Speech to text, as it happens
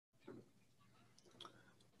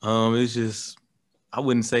It's just I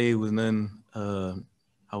wouldn't say it was nothing.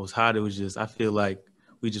 I was hot. It was just I feel like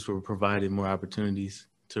we just were provided more opportunities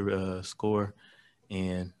to score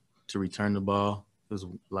and to return the ball. It was a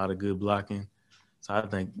lot of good blocking, so I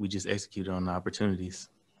think we just executed on the opportunities.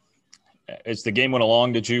 As the game went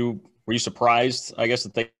along, were you surprised, I guess,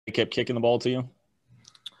 that they kept kicking the ball to you?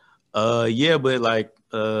 Yeah, but like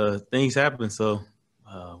things happen, so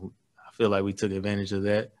I feel like we took advantage of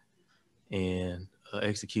that and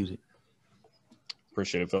executed.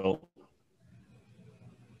 Appreciate it, Phil.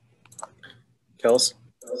 Kels?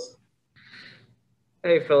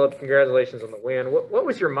 Hey, Phillip, congratulations on the win. What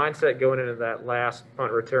was your mindset going into that last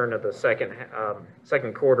punt return of the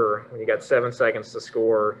second quarter when you got 7 seconds to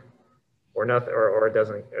score or nothing, or it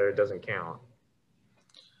doesn't count?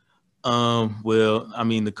 Well, I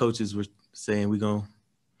mean, the coaches were saying we're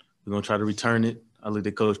gonna try to return it. I looked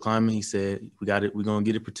at Coach Kleiman. He said we got it. We're gonna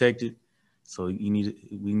get it protected. So we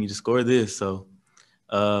need to score this. So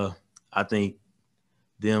I think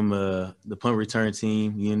the punt return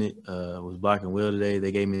team unit was blocking well today.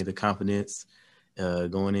 They gave me the confidence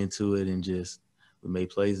going into it, and just we made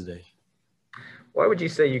plays today. Why would you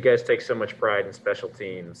say you guys take so much pride in special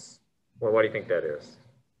teams? Well, why do you think that is?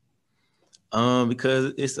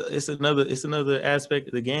 Because it's another aspect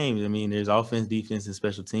of the game. I mean, there's offense, defense, and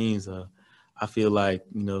special teams. I feel like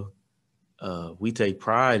we take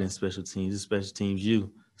pride in special teams. It's special teams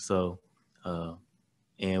you. So,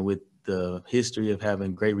 and with the history of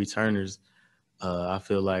having great returners, I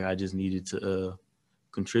feel like I just needed to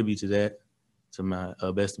contribute to that to my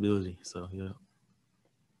best ability. So, yeah.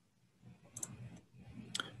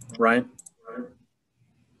 Ryan?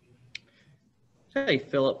 Hey,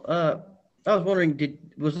 Phillip. I was wondering,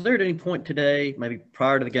 was there at any point today, maybe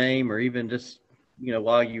prior to the game or even just,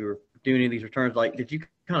 while you were doing any of these returns, like, did you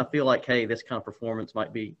kind of feel like, hey, this kind of performance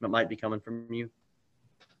might be coming from you?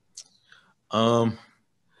 A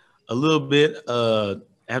little bit.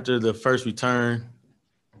 After the first return,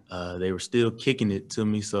 they were still kicking it to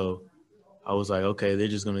me. So I was like, okay, they're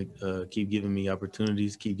just going to keep giving me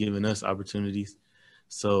opportunities, keep giving us opportunities.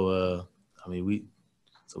 So, we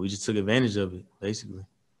just took advantage of it, basically.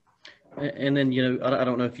 And then, I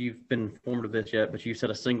don't know if you've been informed of this yet, but you set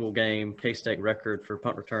a single game K-State record for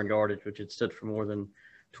punt return yardage, which had stood for more than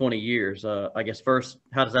 20 years. I guess first,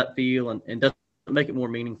 how does that feel? And does it make it more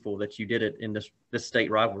meaningful that you did it in this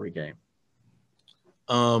state rivalry game?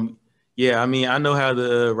 Yeah, I mean, I know how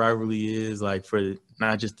the rivalry is, like, for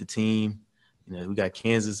not just the team. We got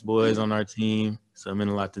Kansas boys on our team, so it meant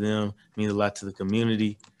a lot to them. It means a lot to the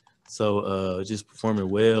community. So just performing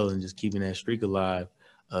well and just keeping that streak alive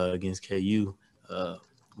against KU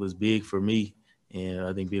was big for me, and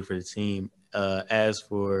I think big for the team. As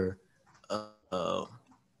for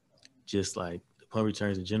just like the punt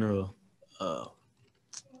returns in general,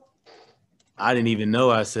 I didn't even know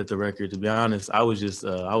I set the record, to be honest. I was just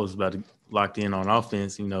I was about to locked in on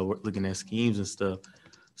offense, looking at schemes and stuff.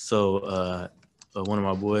 So one of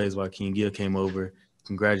my boys, Joaquin Gill, came over,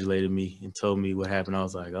 congratulated me, and told me what happened. I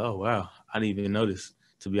was like, oh, wow. I didn't even notice,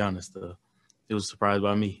 to be honest. It was surprised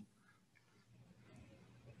by me.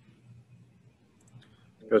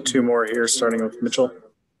 Go 2 more here, starting with Mitchell.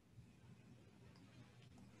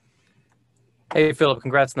 Hey, Phillip,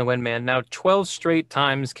 congrats on the win, man. Now, 12 straight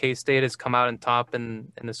times K-State has come out on top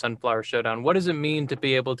in the Sunflower Showdown. What does it mean to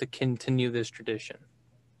be able to continue this tradition?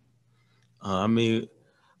 I mean,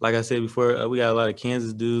 like I said before, we got a lot of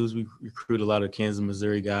Kansas dudes. We recruit a lot of Kansas,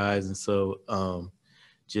 Missouri guys. And so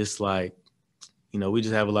just like, we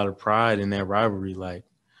just have a lot of pride in that rivalry. Like,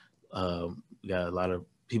 we got a lot of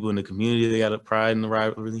people in the community that got a pride in the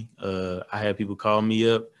rivalry. I had people call me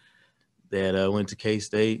up that went to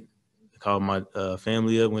K-State, called my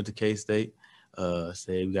family up, went to K-State,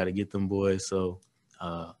 said we got to get them boys. So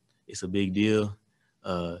it's a big deal,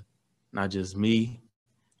 not just me,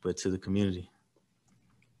 but to the community.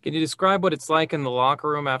 Can you describe what it's like in the locker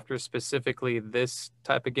room after specifically this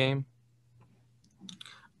type of game?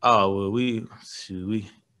 Oh, well, we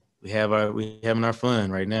having our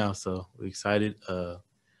fun right now, so we're excited. I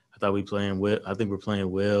thought we playing well. I think we're playing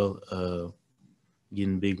well,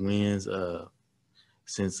 getting big wins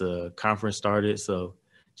since conference started. So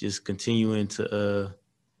just continuing to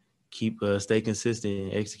stay consistent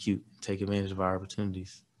and execute, take advantage of our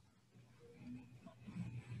opportunities.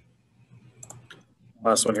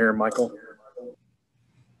 Last one here, Michael.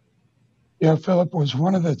 Yeah, Phillip, was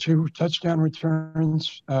one of the 2 touchdown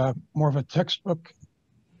returns more of a textbook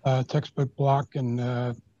block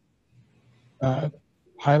and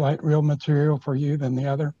highlight reel material for you than the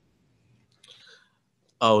other?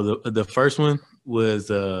 Oh, the first one was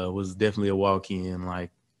definitely a walk-in. Like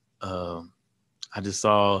I just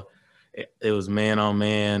saw it was man on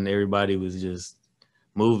man. Everybody was just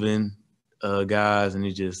moving guys, and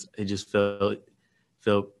it just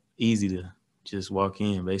felt easy to just walk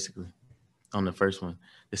in basically on the first one.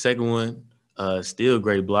 The second one, still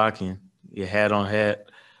great blocking. You hat on hat.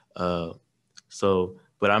 But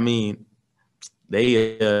I mean,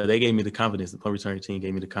 they gave me the confidence. The punt return team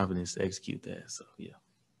gave me the confidence to execute that. So yeah.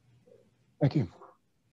 Thank you.